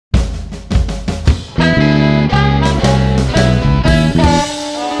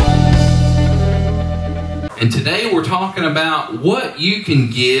talking about what you can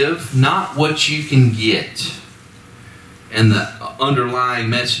give, not what you can get. And the underlying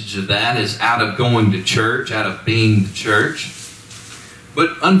message of that is out of going to church, out of being the church.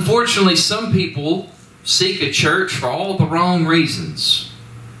 But unfortunately, some people seek a church for all the wrong reasons.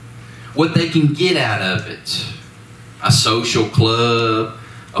 What they can get out of it. A social club,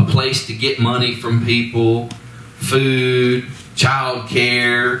 a place to get money from people, food, child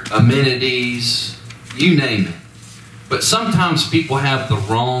care, amenities, you name it. But sometimes people have the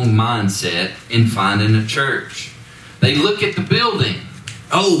wrong mindset in finding a church. They look at the building.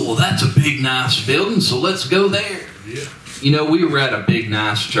 Oh, well, that's a big, nice building, so let's go there. Yeah. You know, we were at a big,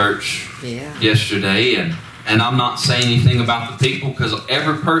 nice church yesterday, and I'm not saying anything about the people because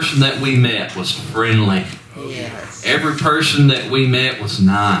every person that we met was friendly. Yes. Every person that we met was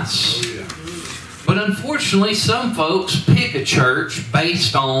nice. Oh, yeah. But unfortunately, some folks pick a church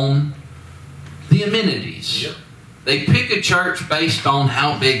based on the amenities. Yep. They pick a church based on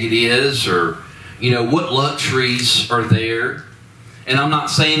how big it is or, you know, what luxuries are there. And I'm not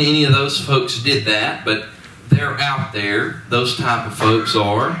saying any of those folks did that, but they're out there. Those type of folks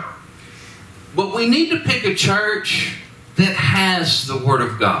are. But we need to pick a church that has the Word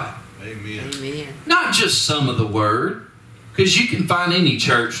of God. Amen. Amen. Not just some of the Word. Because you can find any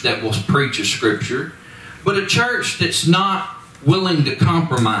church that will preach a Scripture. But a church that's not willing to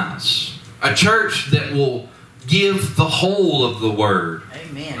compromise. A church that will give the whole of the Word.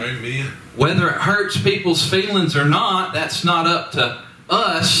 Amen. Amen. Whether it hurts people's feelings or not, that's not up to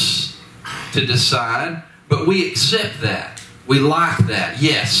us to decide. But we accept that. We like that.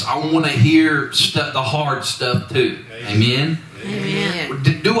 Yes, I want to hear the hard stuff too. Amen? Amen.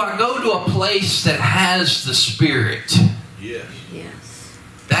 Do I go to a place that has the Spirit? Yes. Yes.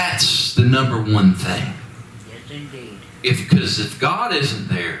 That's the number one thing. Yes, indeed. Because if God isn't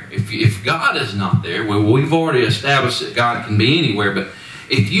there, if God is not there, well, we've already established that God can be anywhere. But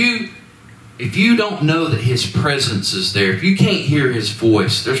if you don't know that His presence is there, if you can't hear His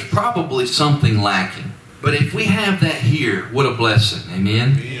voice, there's probably something lacking. But if we have that here, what a blessing.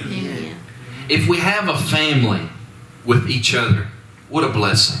 Amen? Amen. If we have a family with each other, what a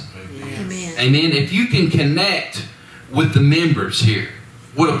blessing. Amen. Amen? If you can connect with the members here,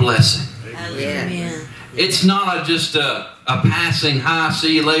 what a blessing. Amen. It's not just a passing, hi,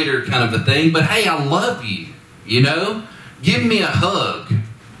 see you later kind of a thing, but hey, I love you, you know? Give me a hug.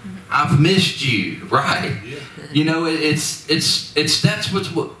 I've missed you, right? Yeah. You know, that's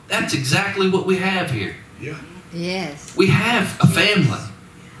exactly what we have here. Yeah. Yes. We have a family.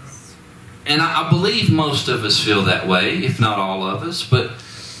 And I believe most of us feel that way, if not all of us. But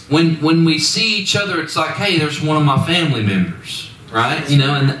when we see each other, it's like, hey, there's one of my family members, right? You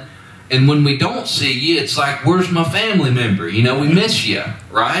know, and when we don't see you, it's like, where's my family member? You know, we miss you,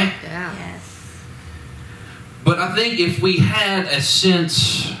 right? Yeah. Yes. But I think if we had a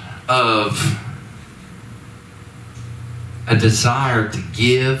sense of a desire to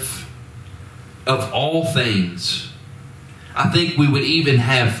give of all things, I think we would even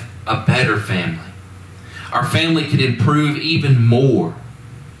have a better family. Our family could improve even more.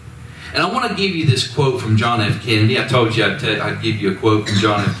 And I want to give you this quote from John F. Kennedy. I told you I'd give you a quote from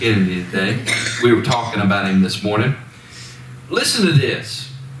John F. Kennedy today. We were talking about him this morning. Listen to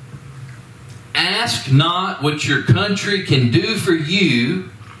this. Ask not what your country can do for you.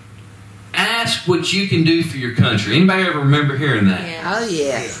 Ask what you can do for your country. Anybody ever remember hearing that? Yeah. Oh,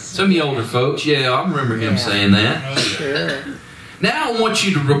 yes. Some of you older folks, yeah, I remember him saying that. Sure. Now I want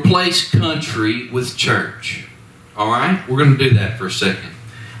you to replace country with church. All right? We're going to do that for a second.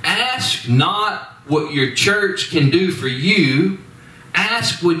 Ask not what your church can do for you.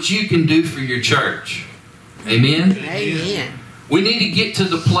 Ask what you can do for your church. Amen? Amen. We need to get to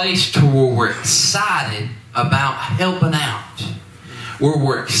the place to where we're excited about helping out. Where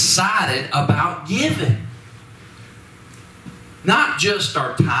we're excited about giving. Not just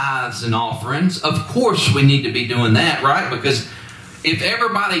our tithes and offerings. Of course we need to be doing that, right? Because if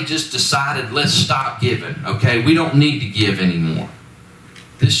everybody just decided, let's stop giving, okay, we don't need to give anymore,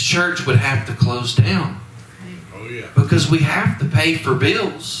 this church would have to close down. Oh, yeah. Because we have to pay for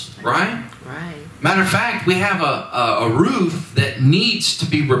bills, right? Right. Matter of fact, we have a roof that needs to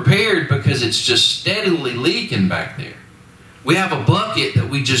be repaired because it's just steadily leaking back there. We have a bucket that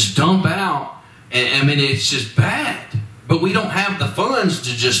we just dump out, and I mean, it's just bad. But we don't have the funds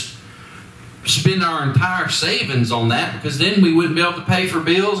to just spend our entire savings on that, because then we wouldn't be able to pay for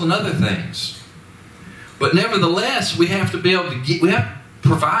bills and other things. But nevertheless, we have to be able to we have to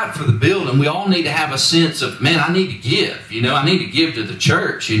provide for the building. We all need to have a sense of, man, I need to give. You know, I need to give to the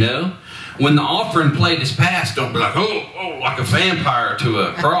church. You know, when the offering plate is passed, don't be like, oh, like a vampire to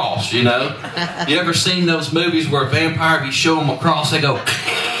a cross, you know. You ever seen those movies where a vampire, if you show them a cross, they go.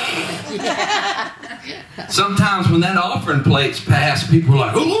 Sometimes when that offering plate's passed, people are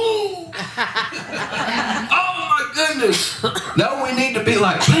like, ooh. Oh my goodness. No, we need to be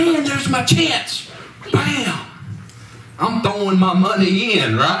like, man, there's my chance. Bam. I'm throwing my money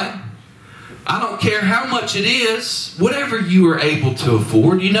in, right? I don't care how much it is, whatever you are able to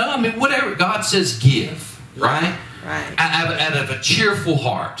afford, you know, I mean, whatever God says, give, right? Right. Out of a cheerful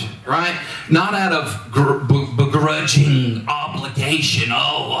heart, right? Not out of begrudging obligation.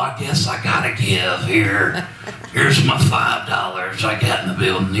 Oh, I guess I gotta give here. Here's my $5 I got in the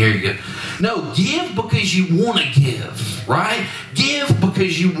building. Here you go. No, give because you want to give, right? Give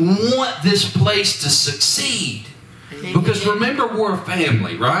because you want this place to succeed. Because remember, we're a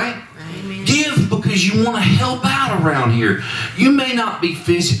family, right? Amen. Give because you want to help out around here. You may not be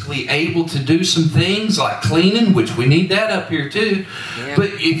physically able to do some things like cleaning, which we need that up here too. Yeah. But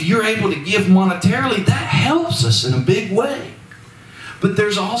if you're able to give monetarily, that helps us in a big way. But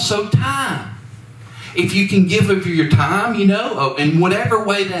there's also time. If you can give of your time, you know, in whatever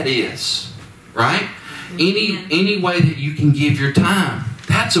way that is, right? Any way that you can give your time,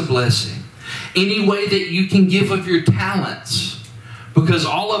 that's a blessing. Any way that you can give of your talents. Because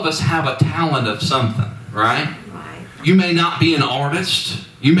all of us have a talent of something, right? Right. You may not be an artist.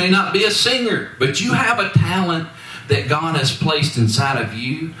 You may not be a singer. But you have a talent that God has placed inside of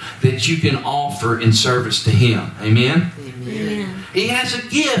you that you can offer in service to Him. Amen? Amen. He has a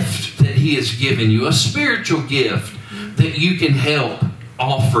gift that He has given you. A spiritual gift that you can help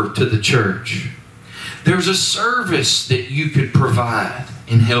offer to the church. There's a service that you could provide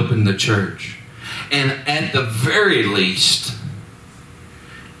in helping the church. And at the very least,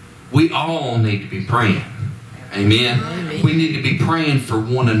 we all need to be praying. Amen? Amen. We need to be praying for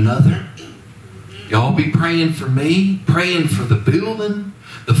one another. Y'all be praying for me, praying for the building,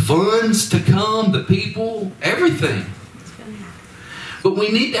 the funds to come, the people, everything. But we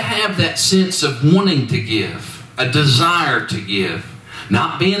need to have that sense of wanting to give, a desire to give.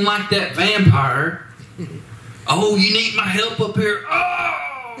 Not being like that vampire. Oh, you need my help up here?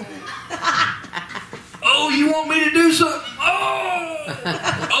 Oh! Oh, you want me to do something?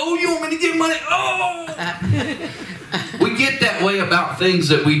 Oh! Oh, you want me to give money? Oh! We get that way about things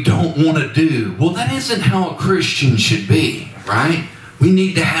that we don't want to do. Well, that isn't how a Christian should be, right? We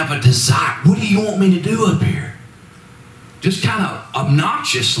need to have a desire. What do you want me to do up here? Just kind of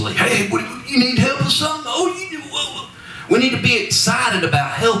obnoxiously. Hey, what, you need help with something? Oh, you do. We need to be excited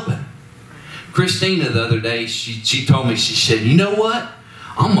about helping. Christina the other day, she told me, she said, you know what?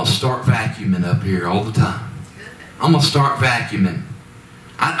 I'm going to start vacuuming up here all the time. I'm going to start vacuuming.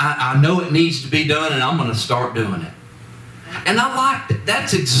 I know it needs to be done, and I'm going to start doing it. And I like that.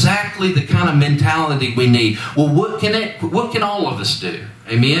 That's exactly the kind of mentality we need. Well, what can all of us do?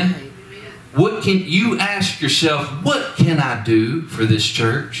 Amen? What can you ask yourself, what can I do for this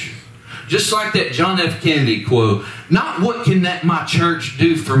church? Just like that John F. Kennedy quote, not what can my church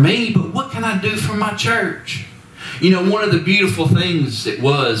do for me, but what can I do for my church? You know, one of the beautiful things it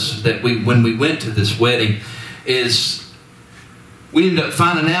was that when we went to this wedding is we ended up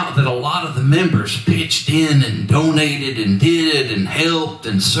finding out that a lot of the members pitched in and donated and did and helped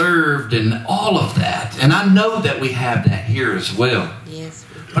and served and all of that. And I know that we have that here as well. Yes.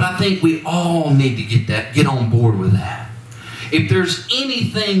 But I think we all need to get on board with that. If there's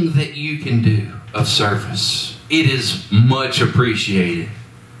anything that you can do of service, it is much appreciated.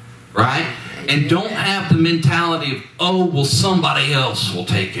 Right? And don't have the mentality of, oh, well, somebody else will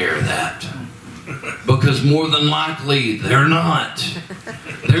take care of that. Because more than likely, they're not.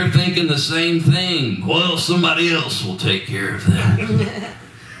 They're thinking the same thing. Well, somebody else will take care of that.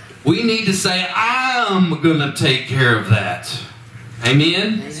 We need to say, I'm going to take care of that.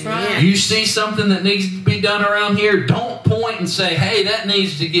 Amen? That's right. You see something that needs to be done around here, don't point and say, hey, that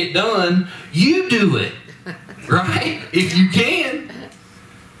needs to get done. You do it. Right? If you can.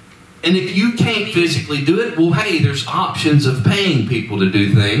 And if you can't physically do it, well, hey, there's options of paying people to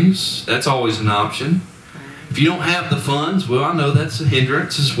do things. That's always an option. If you don't have the funds, well, I know that's a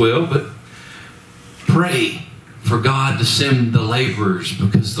hindrance as well, but pray for God to send the laborers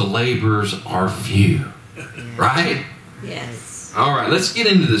because the laborers are few. Right? Yes. All right, let's get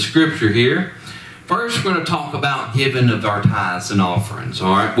into the scripture here. First, we're going to talk about giving of our tithes and offerings.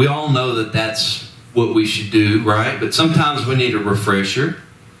 All right, we all know that that's what we should do, right? But sometimes we need a refresher.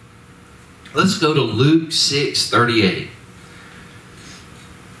 Let's go to Luke 6:38.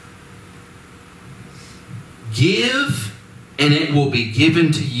 Give, and it will be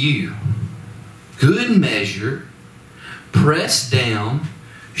given to you. Good measure, pressed down,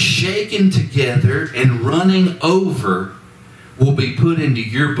 shaken together and running over will be put into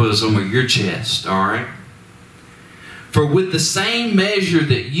your bosom or your chest, all right? For with the same measure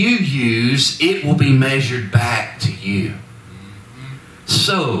that you use, it will be measured back to you.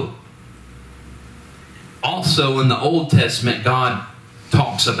 So, also in the Old Testament, God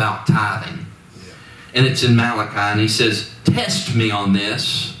talks about tithing. And it's in Malachi, and he says, test me on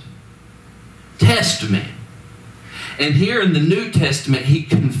this. Test me. And here in the New Testament, he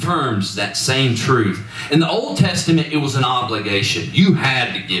confirms that same truth. In the Old Testament, it was an obligation. You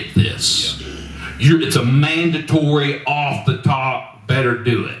had to give this. It's a mandatory, off the top, better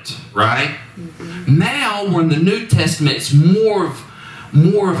do it, right? Mm-hmm. Now, we're in the New Testament, it's more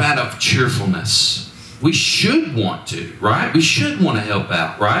of out of cheerfulness. We should want to, right? We should want to help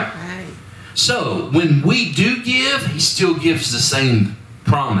out, right? Right. So, when we do give, he still gives the same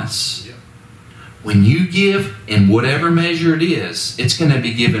promise. Yeah. When you give, in whatever measure it is, it's going to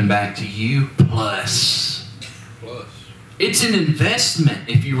be given back to you plus. It's an investment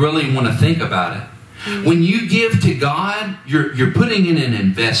if you really want to think about it. Mm-hmm. When you give to God, you're putting in an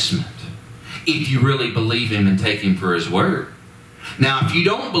investment if you really believe Him and take Him for His word. Now, if you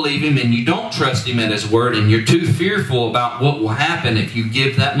don't believe Him and you don't trust Him at His word and you're too fearful about what will happen if you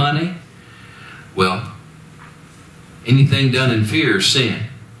give that money, well, anything done in fear is sin.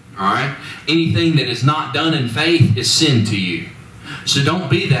 All right? Anything that is not done in faith is sin to you. So don't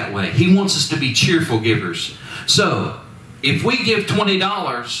be that way. He wants us to be cheerful givers. So, if we give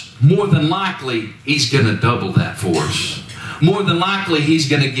 $20, more than likely, He's going to double that for us. More than likely, He's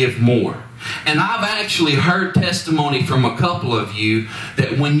going to give more. And I've actually heard testimony from a couple of you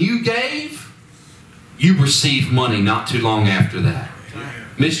that when you gave, you received money not too long after that.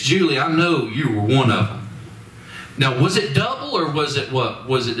 Miss Julie, I know you were one of them. Now, was it double or was it what?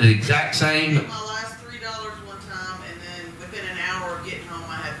 Was it the exact same? I my last $3 one time, and then within an hour of getting home,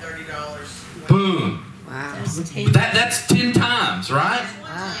 I had $30. Boom. Wow. That's 10 times, right?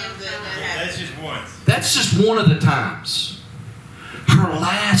 That's just once. That's just one of the times. Her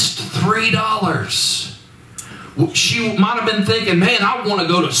last $3. She might have been thinking, man, I want to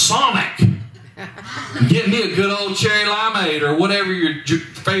go to Sonic and get me a good old cherry limeade or whatever your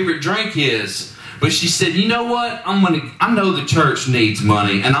favorite drink is. But she said, you know what? I know the church needs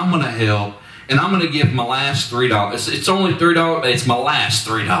money, and I'm going to help, and I'm going to give my last $3. It's only $3, but it's my last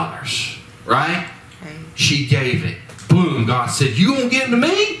 $3. Right? Okay. She gave it. Boom. God said, you going to give it to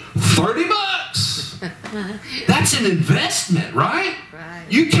me? $30. That's an investment, right? Right?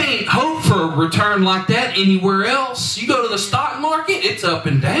 You can't hope for a return like that anywhere else. You go to the stock market, it's up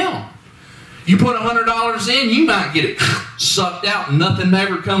and down. You put $100 in, you might get it sucked out and nothing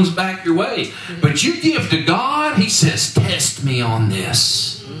ever comes back your way. Mm-hmm. But you give to God, He says, test me on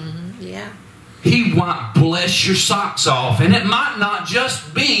this. Mm-hmm. Yeah. He might bless your socks off. And it might not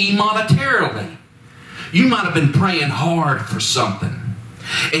just be monetarily. You might have been praying hard for something.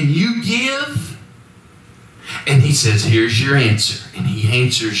 And you give, and He says, here's your answer. And He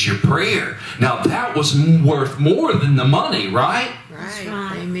answers your prayer. Now that was worth more than the money, right? Right.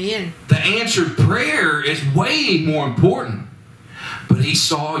 Amen. The answered prayer is way more important. But He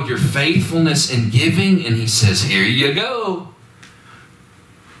saw your faithfulness in giving, and He says, here you go.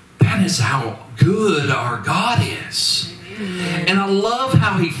 That is how good our God is. Amen. And I love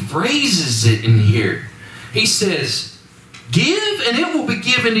how He phrases it in here. He says, give and it will be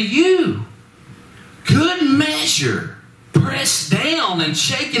given to you. Good measure, pressed down and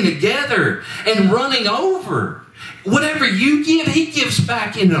shaken together and running over. Whatever you give, He gives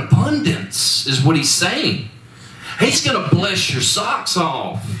back in abundance, is what He's saying. He's going to bless your socks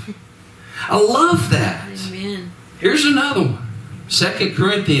off. I love that. Amen. Here's another one. 2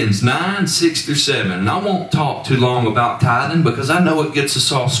 Corinthians 9, 6 through 7. And I won't talk too long about tithing because I know it gets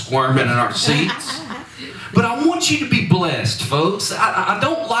us all squirming in our seats. But I want you to be blessed, folks. I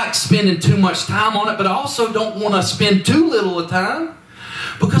don't like spending too much time on it, but I also don't want to spend too little of time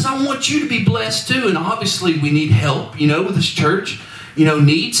because I want you to be blessed too. And obviously we need help. This church,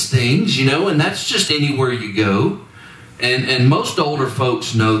 needs things, and that's just anywhere you go. And most older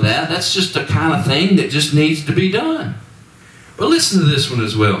folks know that. That's just the kind of thing that just needs to be done. But listen to this one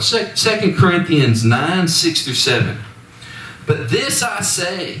as well. 2 Corinthians 9, 6 through 7. But this I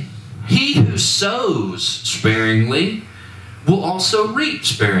say, he who sows sparingly will also reap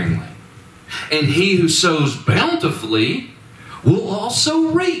sparingly. And he who sows bountifully will also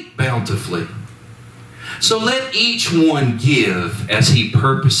reap bountifully. So let each one give as he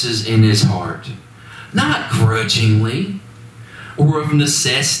purposes in his heart, not grudgingly or of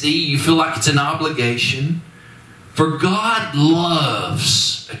necessity. You feel like it's an obligation. For God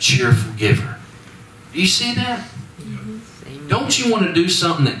loves a cheerful giver. Do you see that? Mm-hmm. Don't you want to do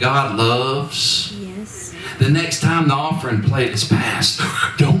something that God loves? Yes. The next time the offering plate is passed,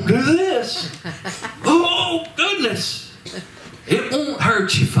 don't do this. Oh, goodness. It won't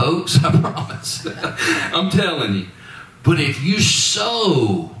hurt you, folks, I promise. I'm telling you. But if you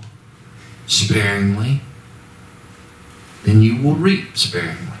sow sparingly, then you will reap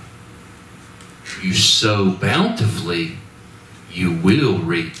sparingly. You sow bountifully, you will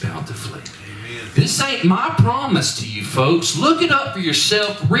reap bountifully. Amen. This ain't my promise to you, folks. Look it up for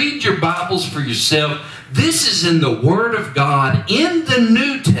yourself. Read your Bibles for yourself. This is in the Word of God in the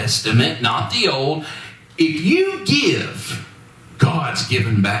New Testament, not the Old. If you give, God's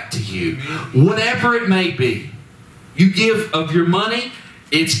given back to you. Whatever it may be. You give of your money,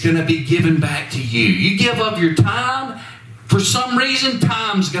 it's going to be given back to you. You give of your time, for some reason,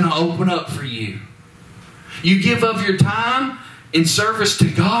 time's going to open up for you. You give of your time in service to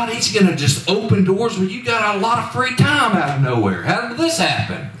God, He's going to just open doors where you got a lot of free time out of nowhere. How did this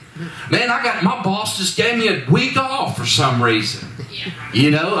happen? Man, my boss just gave me a week off for some reason.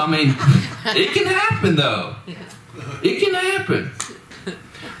 You know, I mean, it can happen though. It can happen.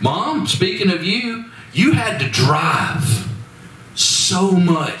 Mom, speaking of you, you had to drive so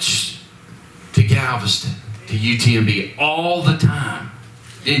much to Galveston, to UTMB all the time,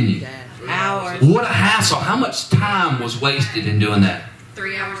 didn't you? Hours. What a hassle. How much time was wasted in doing that?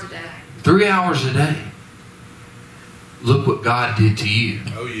 3 hours a day. 3 hours a day. Look what God did to you.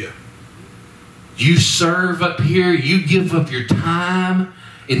 Oh, yeah. You serve up here, you give up your time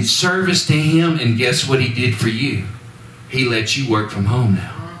in service to Him, and guess what He did for you? He lets you work from home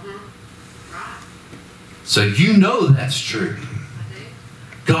now. Right. So you know that's true. I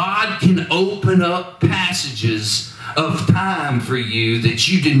do. God can open up passages of time for you that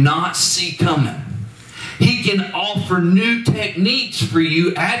you did not see coming. He can offer new techniques for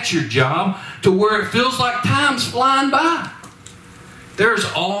you at your job to where it feels like time's flying by. There's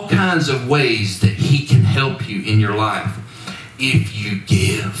all kinds of ways that He can help you in your life if you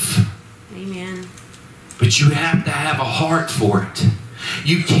give. Amen. But you have to have a heart for it.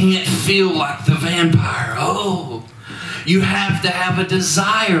 You can't feel like the vampire. Oh, you have to have a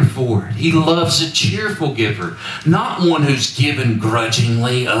desire for it. He loves a cheerful giver, not one who's given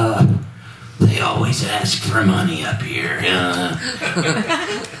grudgingly. They always ask for money up here.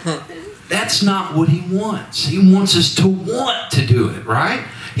 That's not what He wants. He wants us to want to do it, right?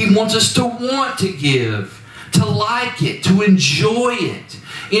 He wants us to want to give, to like it, to enjoy it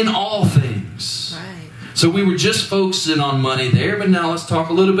in all things. Right. So we were just focusing on money there, but now let's talk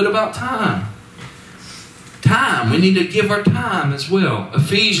a little bit about time. Time. We need to give our time as well.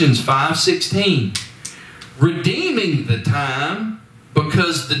 Ephesians 5:16. Redeeming the time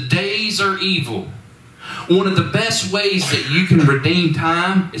because the days are evil. One of the best ways that you can redeem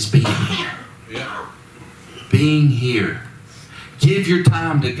time is being here. Yeah. Being here. Give your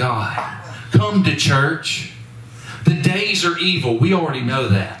time to God. Come to church. The days are evil. We already know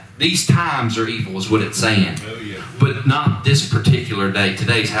that. These times are evil is what it's saying. Oh, yeah. But not this particular day.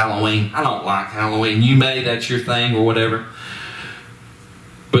 Today's Halloween. I don't like Halloween. You may, that's your thing or whatever.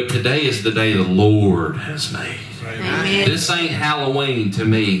 But today is the day the Lord has made. Amen. This ain't Halloween to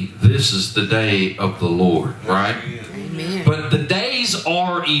me. This is the day of the Lord, right? Amen. But the days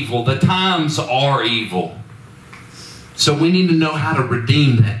are evil. The times are evil. So we need to know how to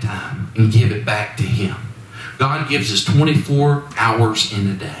redeem that time and give it back to Him. God gives us 24 hours in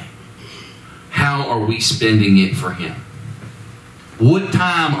a day. How are we spending it for Him? What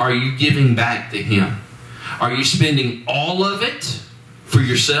time are you giving back to Him? Are you spending all of it for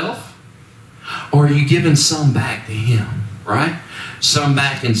yourself? Or are you giving some back to Him, right? Some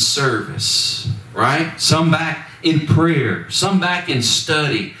back in service, right? Some back in prayer. Some back in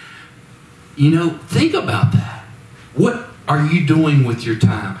study. You know, think about that. What are you doing with your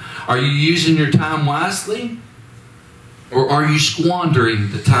time? Are you using your time wisely? Or are you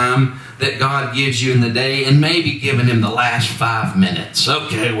squandering the time that God gives you in the day and maybe giving Him the last 5 minutes?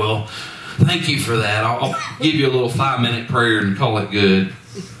 Okay, well, thank you for that. I'll give you a little 5-minute prayer and call it good.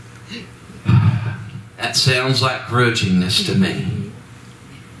 That sounds like grudgingness to me.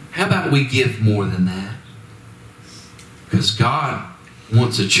 How about we give more than that? Because God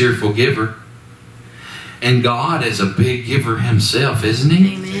wants a cheerful giver. And God is a big giver Himself, isn't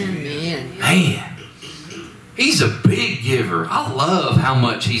He? Amen. Man, He's a big giver. I love how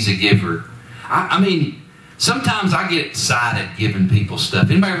much He's a giver. I mean, sometimes I get excited giving people stuff.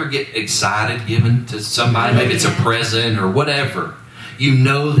 Anybody ever get excited giving to somebody? Maybe it's a present or whatever. You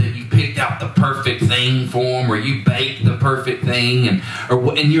know that you picked out the perfect thing for them, or you baked the perfect thing, and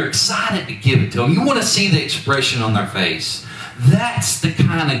you're excited to give it to them. You want to see the expression on their face. That's the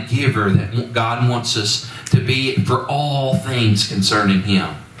kind of giver that God wants us to be for all things concerning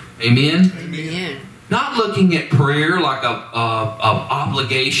Him. Amen? Amen. Not looking at prayer like a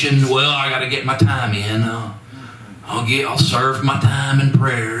obligation. Well, I got to get my time in. I'll serve my time in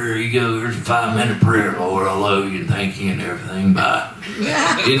prayer. Here you go. Here's a 5-minute prayer. Lord, I love you and thank you and everything. Bye.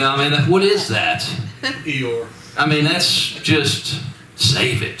 You know, I mean, what is that? Eeyore. I mean, that's just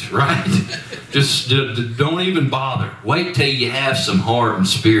save it, right? Just don't even bother. Wait till you have some heart and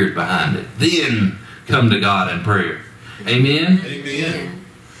spirit behind it. Then come to God in prayer. Amen? Amen.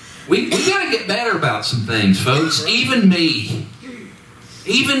 We got to get better about some things, folks. Even me.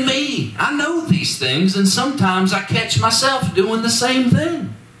 Even me. I know these things, and sometimes I catch myself doing the same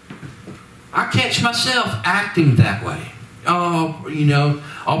thing. I catch myself acting that way. Oh, you know,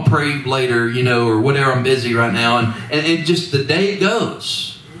 I'll pray later, you know, or whatever, I'm busy right now. And just the day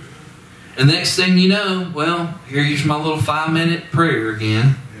goes. And next thing you know, well, here's my little 5-minute prayer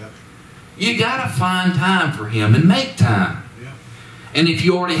again. Yep. You got to find time for Him and make time. Yep. And if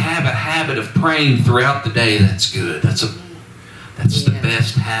you already have a habit of praying throughout the day, that's good. That's the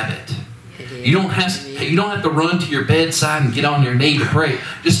best habit. You don't have to run to your bedside and get on your knee to pray.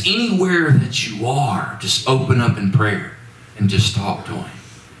 Just anywhere that you are, just open up in prayer and just talk to Him.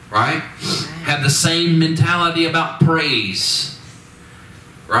 Right? Have the same mentality about praise.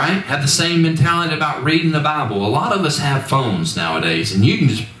 Right? Have the same mentality about reading the Bible. A lot of us have phones nowadays, and you can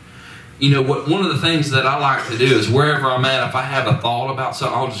just, you know, one of the things that I like to do is wherever I'm at, if I have a thought about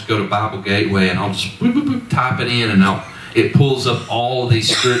something, I'll just go to Bible Gateway and I'll just boop, boop, boop, type it in, and it pulls up all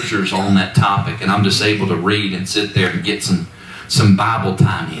these scriptures on that topic, and I'm just able to read and sit there and get some Bible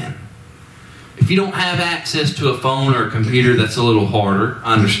time in. If you don't have access to a phone or a computer, that's a little harder,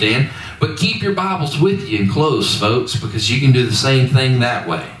 I understand. But keep your Bibles with you and close, folks, because you can do the same thing that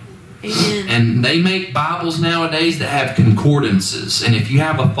way. Amen. And they make Bibles nowadays that have concordances. And if you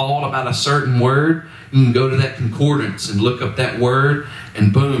have a thought about a certain word, you can go to that concordance and look up that word,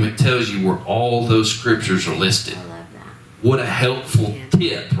 and boom, it tells you where all those scriptures are listed. I love that. What a helpful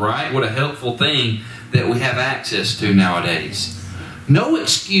tip, right? What a helpful thing that we have access to nowadays. No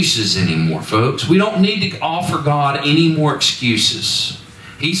excuses anymore, folks. We don't need to offer God any more excuses.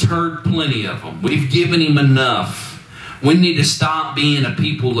 He's heard plenty of them. We've given Him enough. We need to stop being a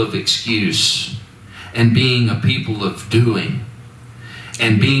people of excuse and being a people of doing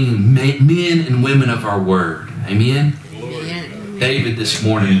and being men and women of our word. Amen? Amen. David this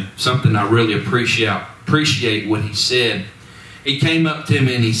morning, something I really appreciate what he said. He came up to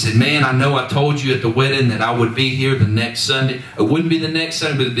me and he said, man, I know I told you at the wedding that I would be here the next Sunday. It wouldn't be the next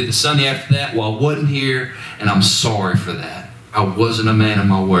Sunday, but it would be the Sunday after that. Well, I wasn't here, and I'm sorry for that. I wasn't a man of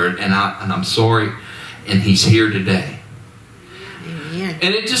my word, and I'm sorry, and he's here today. Amen.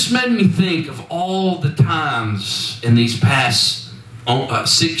 And it just made me think of all the times in these past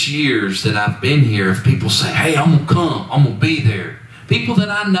 6 years that I've been here, if people say, hey, I'm going to come, I'm going to be there. People that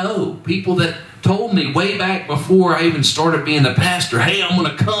I know, people that told me way back before I even started being a pastor, hey, I'm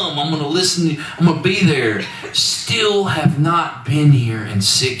going to come, I'm going to listen, I'm going to be there. Still have not been here in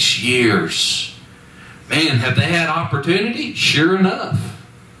 6 years. Man, have they had opportunity? Sure enough.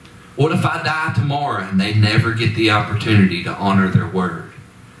 What if I die tomorrow and they never get the opportunity to honor their word?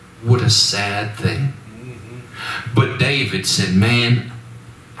 What a sad thing. But David said, man,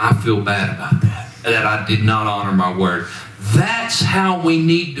 I feel bad about that I did not honor my word. That's how we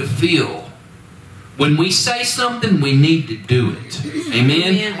need to feel. When we say something, we need to do it. Amen?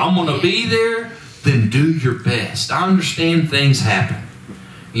 Amen. I'm going to be there, then do your best. I understand things happen.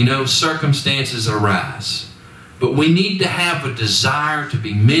 You know, circumstances arise. But we need to have a desire to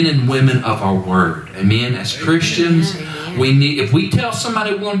be men and women of our word. Amen? As Christians, Amen. we need, if we tell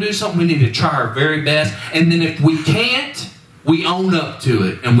somebody we're going to do something, we need to try our very best. And then if we can't, we own up to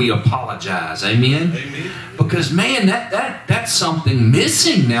it and we apologize. Amen? Amen. Because, man, that's something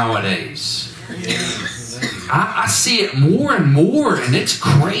missing nowadays. I see it more and more, and it's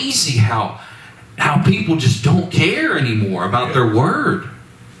crazy how people just don't care anymore about their word.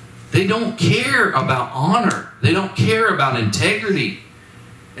 They don't care about honor. They don't care about integrity.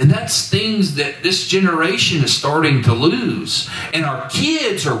 And that's things that this generation is starting to lose. And our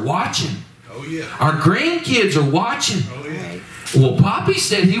kids are watching. Oh, yeah. Our grandkids are watching. Oh, yeah. Well, Poppy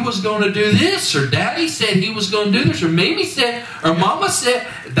said he was going to do this, or Daddy said he was going to do this, or Mimi said, or Mama said.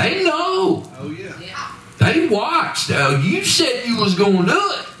 They know. Oh, yeah. They watched. You said you was going to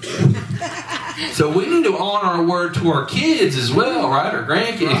do it. So we need to honor our word to our kids as well, right? Our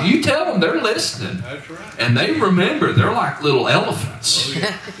grandkids. Right. If you tell them, they're listening. That's right. And they remember. They're like little elephants. Oh,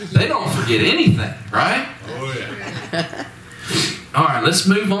 yeah. They don't forget anything, right? Oh, yeah. All right, let's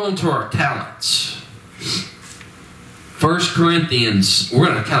move on to our talents. 1 Corinthians, we're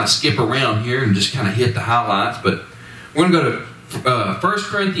going to kind of skip around here and just kind of hit the highlights, but we're going to go to 1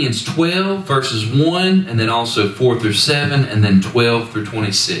 Corinthians 12, verses 1, and then also 4 through 7, and then 12 through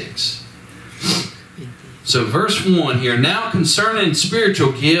 26. So verse 1 here, now concerning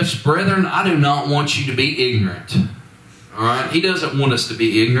spiritual gifts, brethren, I do not want you to be ignorant. All right, he doesn't want us to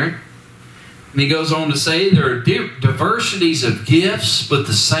be ignorant. And he goes on to say, there are diversities of gifts, but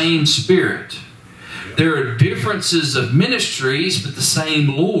the same Spirit. There are differences of ministries, but the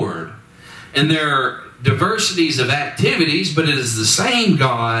same Lord. And there are diversities of activities, but it is the same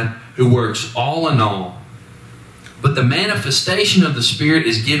God who works all in all. But the manifestation of the Spirit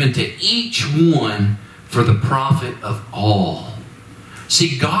is given to each one for the profit of all.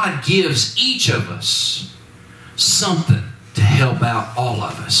 See, God gives each of us something to help out all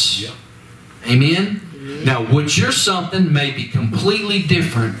of us. Yep. Amen? Now, what your something may be completely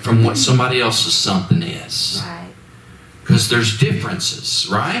different from what somebody else's something is. Right. Because there's differences,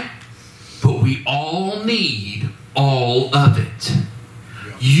 right? But we all need all of it.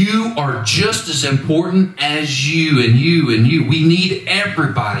 You are just as important as you and you and you. We need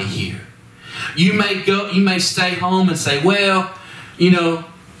everybody here. You may stay home and say, well, you know,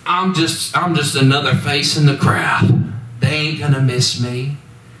 I'm just another face in the crowd. They ain't gonna miss me.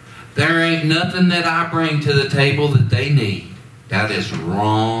 There ain't nothing that I bring to the table that they need. That is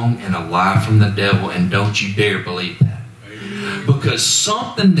wrong and a lie from the devil, and don't you dare believe that. Amen. Because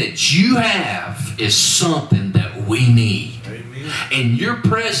something that you have is something that we need. Amen. And your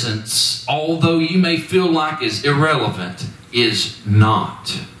presence, although you may feel like is irrelevant, is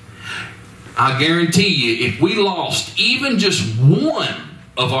not. I guarantee you, if we lost even just one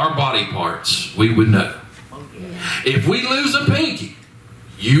of our body parts, we would know. If we lose a pinky,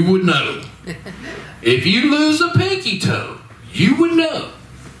 you would know. If you lose a pinky toe, you would know.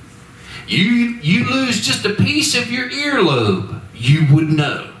 You lose just a piece of your earlobe, you would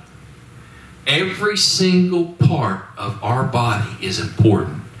know. Every single part of our body is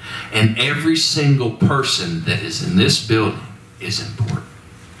important. And every single person that is in this building is important.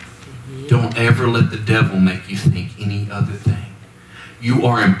 Don't ever let the devil make you think any other thing. You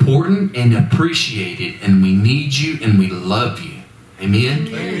are important and appreciated, and we need you and we love you. Amen?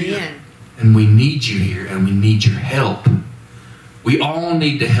 Amen. And we need you here, and we need your help. We all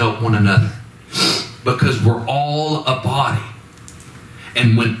need to help one another because we're all a body.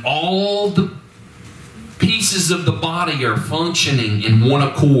 And when all the pieces of the body are functioning in one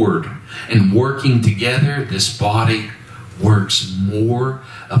accord and working together, this body works more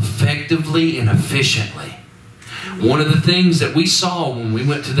effectively and efficiently. One of the things that we saw when we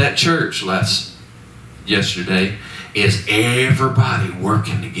went to that church yesterday is everybody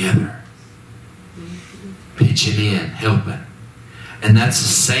working together, pitching in, helping. And that's the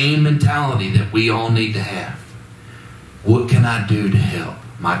same mentality that we all need to have. What can I do to help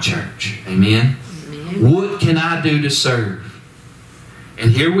my church? Amen? Amen. What can I do to serve?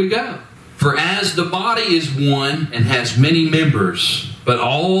 And here we go. For as the body is one and has many members, but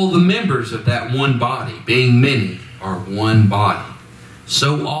all the members of that one body, being many, are one body,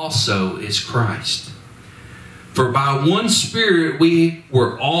 so also is Christ. For by one Spirit we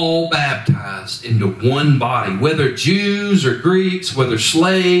were all baptized into one body, whether Jews or Greeks, whether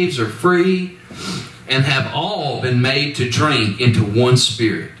slaves or free, and have all been made to drink into one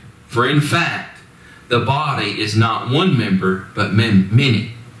Spirit. For in fact, the body is not one member, but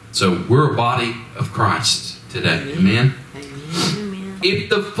many. So we're a body of Christ today. Amen? Amen. If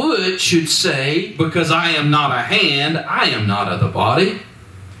the foot should say, because I am not a hand, I am not of the body,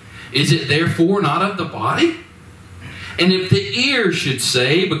 is it therefore not of the body? And if the ear should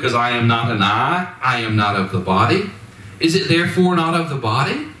say, because I am not an eye, I am not of the body, is it therefore not of the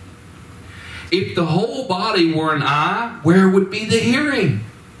body? If the whole body were an eye, where would be the hearing?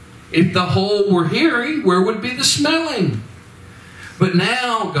 If the whole were hearing, where would be the smelling? But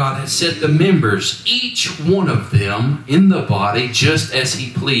now God has set the members, each one of them, in the body just as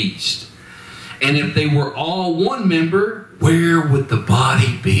He pleased. And if they were all one member, where would the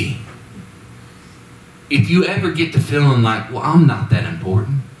body be? If you ever get to feeling like, well, I'm not that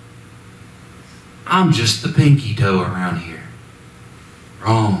important. I'm just the pinky toe around here.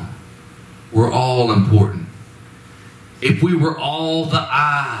 Wrong. We're all important. If we were all the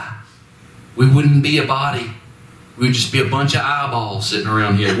eye, we wouldn't be a body. We'd just be a bunch of eyeballs sitting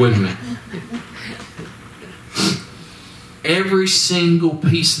around here, wouldn't we? Every single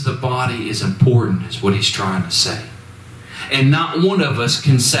piece of the body is important, is what He's trying to say. And not one of us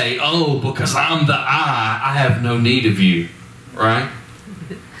can say, oh, because I'm the eye, I have no need of you. Right?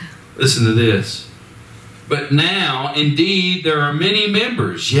 Listen to this. But now, indeed, there are many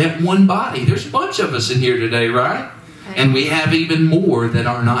members, yet one body. There's a bunch of us in here today, right? And we have even more that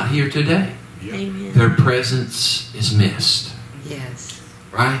are not here today. Amen. Their presence is missed. Yes.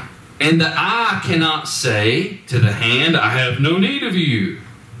 Right? And the eye cannot say to the hand, I have no need of you.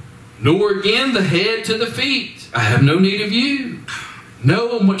 Nor again the head to the feet, I have no need of you.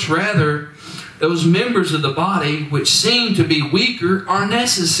 No, much rather, those members of the body which seem to be weaker are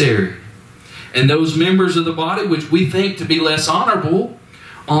necessary. And those members of the body which we think to be less honorable,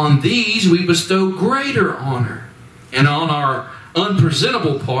 on these we bestow greater honor. And on our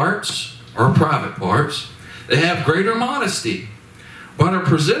unpresentable parts, or private parts, they have greater modesty. But our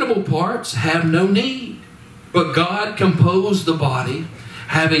presentable parts have no need. But God composed the body,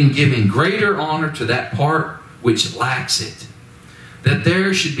 having given greater honor to that part which lacks it, that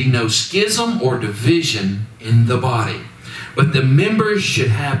there should be no schism or division in the body, but the members should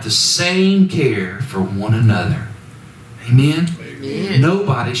have the same care for one another. Amen? Amen.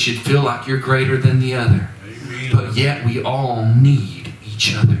 Nobody should feel like you're greater than the other. Amen. But yet we all need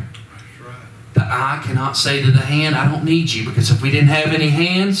each other. That's right. The eye cannot say to the hand, I don't need you, because if we didn't have any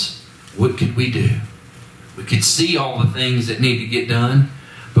hands, what could we do? We could see all the things that need to get done,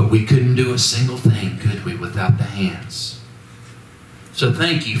 but we couldn't do a single thing, could we, without the hands? So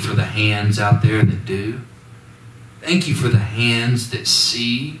thank you for the hands out there that do. Thank you for the hands that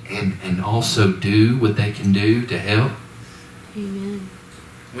see and also do what they can do to help. Amen.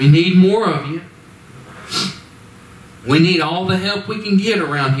 We need more of you. We need all the help we can get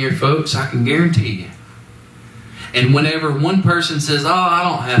around here, folks, I can guarantee you. And whenever one person says, oh, I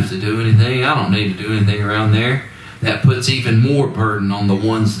don't have to do anything, I don't need to do anything around there, that puts even more burden on the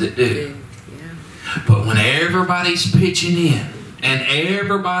ones that do. Yeah. But when everybody's pitching in and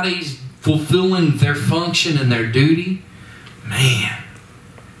everybody's fulfilling their function and their duty, man,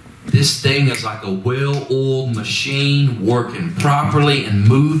 this thing is like a well-oiled machine working properly and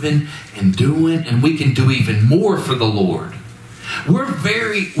moving and doing, and we can do even more for the Lord. We're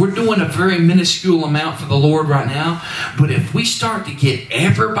doing a very minuscule amount for the Lord right now, but if we start to get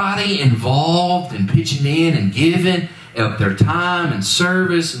everybody involved and pitching in and giving of their time and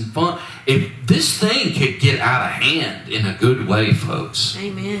service and fun, if this thing could get out of hand in a good way, folks,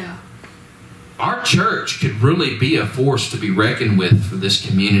 Amen. our church could really be a force to be reckoned with for this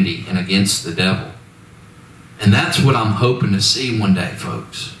community and against the devil. And that's what I'm hoping to see one day,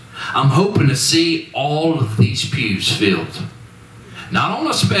 folks. I'm hoping to see all of these pews filled. Not on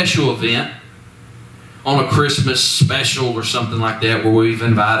a special event, on a Christmas special or something like that where we've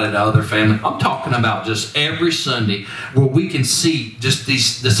invited other family. I'm talking about just every Sunday where we can see just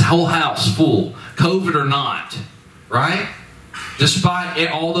this whole house full, COVID or not, right? Despite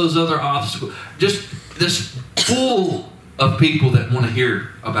all those other obstacles, just this full of people that want to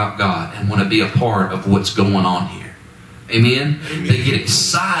hear about God and want to be a part of what's going on here. Amen? Amen. They get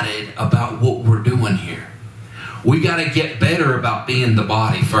excited about what we're doing here. We got to get better about being the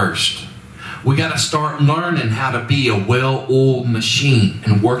body first. We got to start learning how to be a well-oiled machine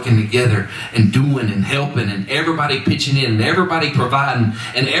and working together and doing and helping and everybody pitching in and everybody providing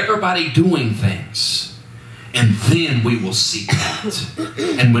and everybody doing things. And then we will see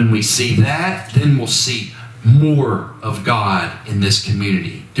that. And when we see that, then we'll see more of God in this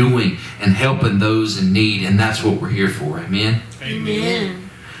community, doing and helping those in need. And that's what we're here for. Amen? Amen.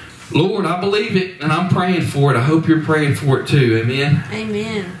 Lord, I believe it, and I'm praying for it. I hope you're praying for it too. Amen?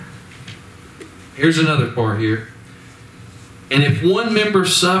 Amen. Here's another part here. And if one member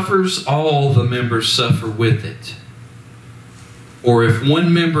suffers, all the members suffer with it. Or if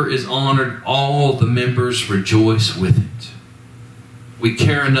one member is honored, all the members rejoice with it. We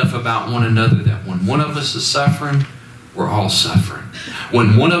care enough about one another that when one of us is suffering, we're all suffering.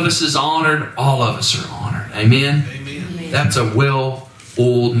 When one of us is honored, all of us are honored. Amen? Amen. That's a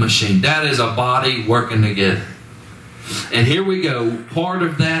well-oiled machine. That is a body working together. And here we go. Part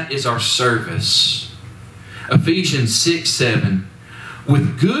of that is our service. Ephesians 6:7.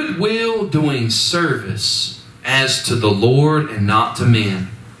 With good will doing service as to the Lord and not to men.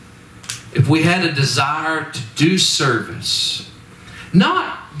 If we had a desire to do service,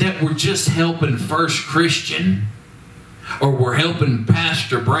 not that we're just helping First Christian or we're helping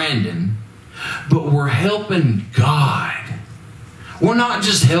Pastor Brandon, but we're helping God. We're not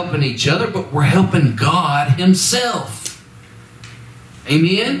just helping each other, but we're helping God Himself.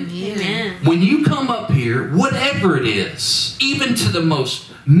 Amen? Amen. When you come up here, whatever it is, even to the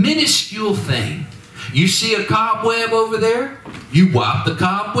most minuscule thing, you see a cobweb over there, you wipe the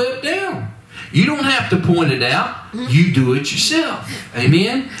cobweb down. You don't have to point it out. You do it yourself.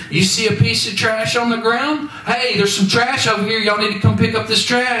 Amen? You see a piece of trash on the ground? Hey, there's some trash over here. Y'all need to come pick up this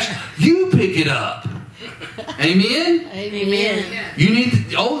trash. You pick it up. Amen? Amen. Yes. You need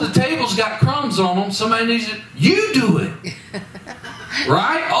the table's got crumbs on them. Somebody needs it. You do it.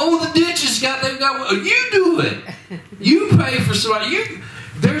 Right? Oh, the ditches they've got, you do it. You pay for somebody.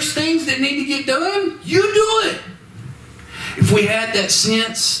 There's things that need to get done. You do it. If we had that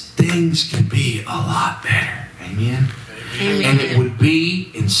sense, things could be a lot better. Amen? Amen. And it would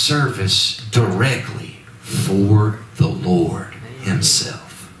be in service directly for the Lord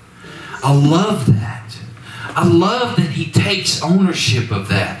Himself. I love that. I love that He takes ownership of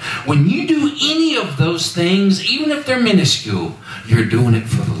that. When you do any of those things, even if they're minuscule, you're doing it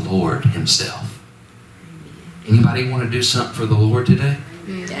for the Lord Himself. Anybody want to do something for the Lord today?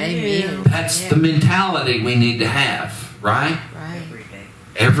 Amen. That's the mentality we need to have, right? Right.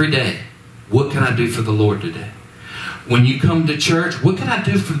 Every day. What can I do for the Lord today? When you come to church, what can I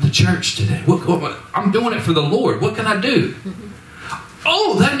do for the church today? I'm doing it for the Lord. What can I do?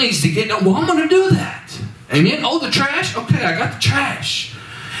 Oh, that needs to get done. Well, I'm going to do that. Amen. Oh, the trash? Okay, I got the trash.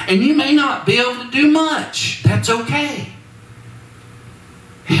 And you may not be able to do much. That's okay.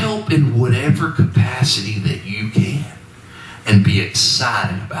 Help in whatever capacity that you can. And be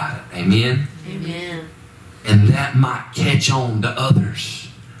excited about it. Amen. Amen. And that might catch on to others.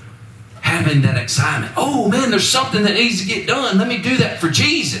 Having that excitement. Oh man, there's something that needs to get done. Let me do that for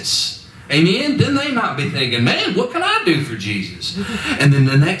Jesus. Amen. Then they might be thinking, man, what can I do for Jesus? And then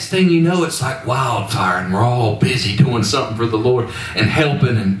the next thing you know, it's like wildfire and we're all busy doing something for the Lord and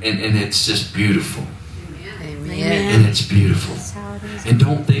helping and it's just beautiful. Amen. And it's beautiful. That's how it is. And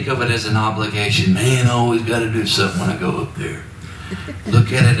don't think of it as an obligation. Man, I always got to do something when I go up there.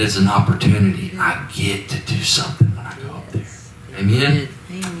 Look at it as an opportunity. I get to do something when I go up there. Amen?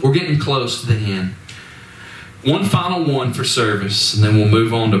 Amen. We're getting close to the end. One final one for service, and then we'll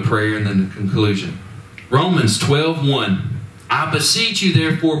move on to prayer and then the conclusion. Romans 12:1. I beseech you,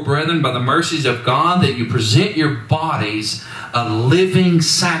 therefore, brethren, by the mercies of God, that you present your bodies a living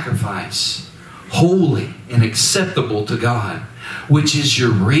sacrifice, holy and acceptable to God, which is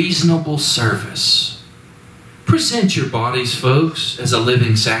your reasonable service. Present your bodies, folks, as a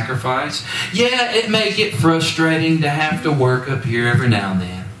living sacrifice. Yeah, it may get frustrating to have to work up here every now and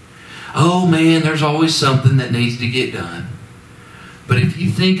then. Oh man, there's always something that needs to get done. But if you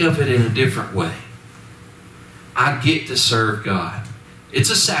think of it in a different way, I get to serve God. It's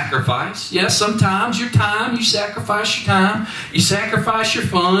a sacrifice. Yes, sometimes your time, you sacrifice your time. You sacrifice your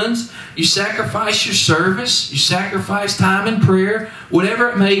funds. You sacrifice your service. You sacrifice time in prayer. Whatever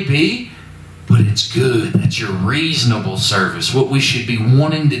it may be. But it's good. That's your reasonable service. What we should be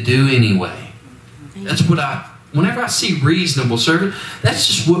wanting to do anyway. That's what whenever I see reasonable service, that's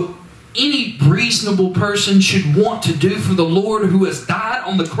just what any reasonable person should want to do for the Lord who has died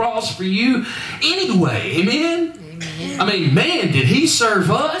on the cross for you anyway. Amen? Amen. I mean, man, did He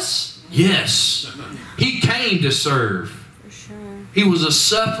serve us? Yes. He came to serve. For sure. He was a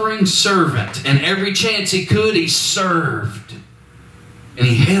suffering servant, and every chance He could, He served. And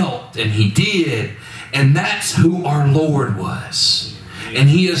He helped, and He did. And that's who our Lord was. And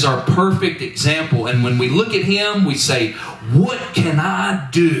He is our perfect example. And when we look at Him, we say, what can I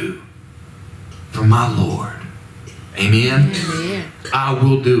do for my Lord? Amen? Amen. I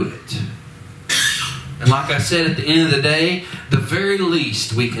will do it. And like I said, at the end of the day, the very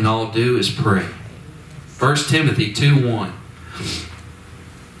least we can all do is pray. 1 Timothy 2:1.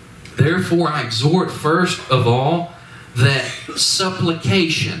 Therefore I exhort first of all that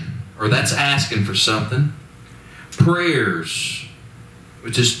supplication, or that's asking for something, prayers,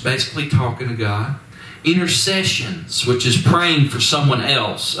 which is basically talking to God, intercessions, which is praying for someone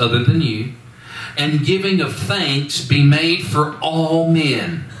else other than you, and giving of thanks be made for all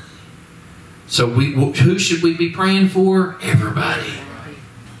men. So who should we be praying for? Everybody.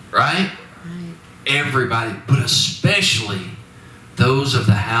 Right? Everybody. But especially those of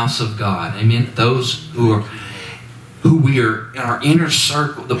the house of God. Amen? Those who we are in our inner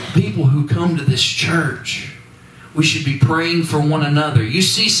circle, the people who come to this church. We should be praying for one another. You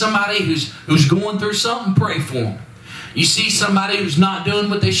see somebody who's going through something, pray for them. You see somebody who's not doing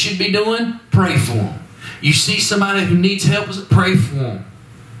what they should be doing, pray for them. You see somebody who needs help, pray for them.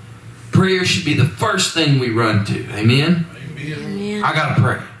 Prayer should be the first thing we run to. Amen? Amen. I got to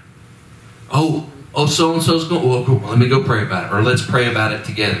pray. Oh, so-and-so's going, well, cool. Let me go pray about it. Or let's pray about it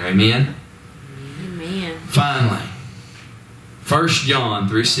together. Amen? Amen. Finally, 1 John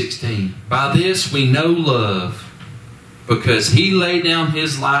 3:16. By this we know love, because He laid down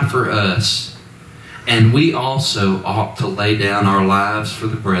His life for us, and we also ought to lay down our lives for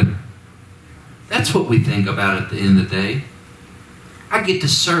the brethren. That's what we think about at the end of the day. I get to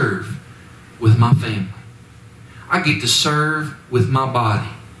serve with my family. I get to serve with my body,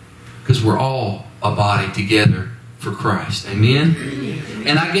 because we're all a body together for Christ. Amen?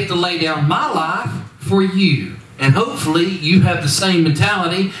 And I get to lay down my life for you. And hopefully you have the same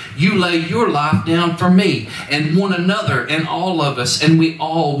mentality. You lay your life down for me and one another and all of us. And we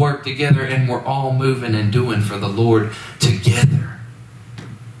all work together and we're all moving and doing for the Lord together.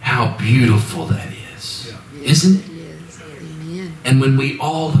 How beautiful that is. Isn't it? Amen. And when we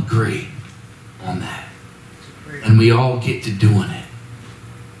all agree on that and we all get to doing it,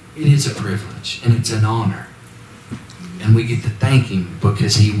 it is a privilege and it's an honor. And we get to thank Him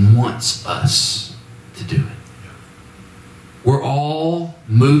because He wants us to do it. We're all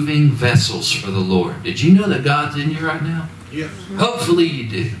moving vessels for the Lord. Did you know that God's in you right now? Yeah. Hopefully you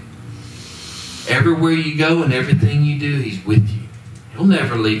do. Everywhere you go and everything you do, He's with you. He'll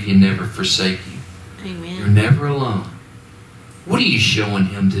never leave you, never forsake you. Amen. You're never alone. What are you showing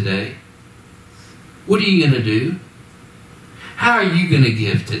Him today? What are you going to do? How are you going to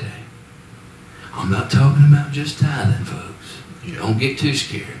give today? I'm not talking about just tithing, folks. You don't get too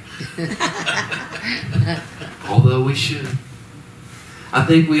scared. Although we should. I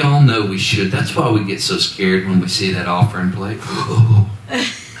think we all know we should. That's why we get so scared when we see that offering plate.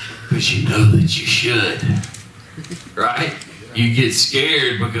 Because you know that you should. Right? You get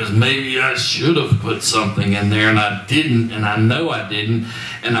scared because maybe I should have put something in there and I didn't, and I know I didn't,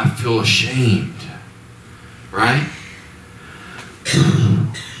 and I feel ashamed. Right?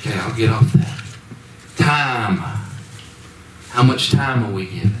 Okay, I'll get off that. Time. How much time are we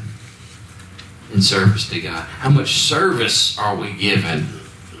giving in service to God? How much service are we giving?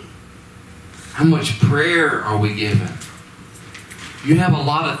 How much prayer are we giving? You have a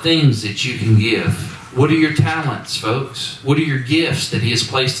lot of things that you can give. What are your talents, folks? What are your gifts that He has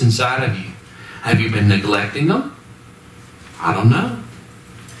placed inside of you? Have you been neglecting them? I don't know.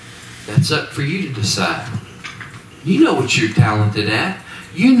 That's up for you to decide. You know what you're talented at.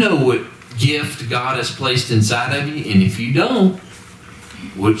 You know what gift God has placed inside of you. And if you don't,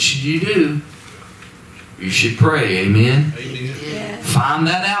 what should you do? You should pray. Amen? Yes. Find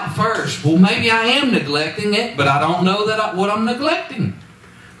that out first. Well, maybe I am neglecting it, but I don't know what I'm neglecting.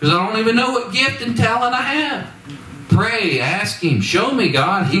 Because I don't even know what gift and talent I have. Pray. Ask Him. Show me,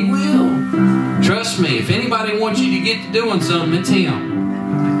 God. He will. Trust me. If anybody wants you to get to doing something, it's Him.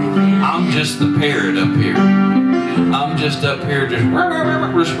 I'm just the parrot up here. I'm just up here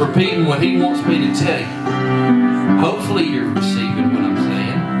just repeating what He wants me to tell you. Hopefully you're receiving what I'm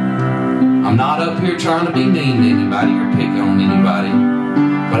saying. I'm not up here trying to be mean to anybody or pick on anybody.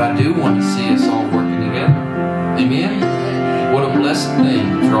 But I do want to see us all working together. Amen? What a blessed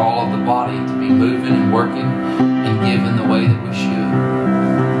thing for all of the body to be moving and working and giving the way that we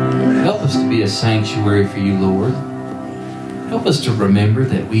should. Help us to be a sanctuary for You, Lord. Help us to remember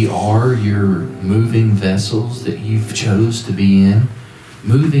that we are Your moving vessels that You've chose to be in,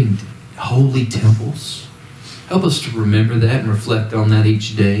 moving holy temples. Help us to remember that and reflect on that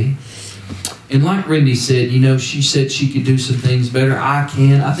each day. And like Rendy said, she said she could do some things better. I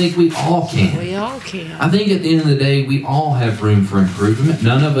can. I think we all can. We all can. I think at the end of the day, we all have room for improvement.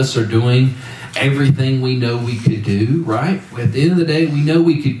 None of us are doing everything we know we could do, right? At the end of the day, we know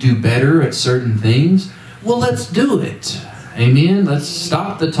we could do better at certain things. Well, let's do it. Amen. Let's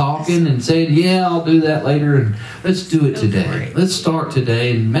stop the talking and saying, yeah, I'll do that later. And let's do it today. Let's start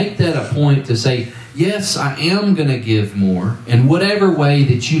today and make that a point to say, yes, I am going to give more in whatever way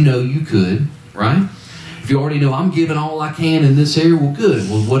that you know you could, right? If you already know I'm giving all I can in this area, well, good.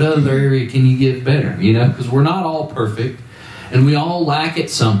 Well, what other area can you give better? Because we're not all perfect and we all lack at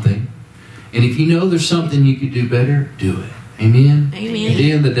something. And if you know there's something you could do better, do it. Amen? Amen. At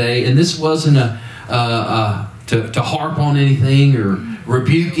the end of the day, and this wasn't to harp on anything or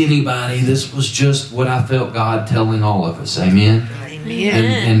rebuke anybody. This was just what I felt God telling all of us. Amen? Amen.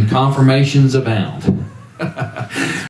 And confirmations abound.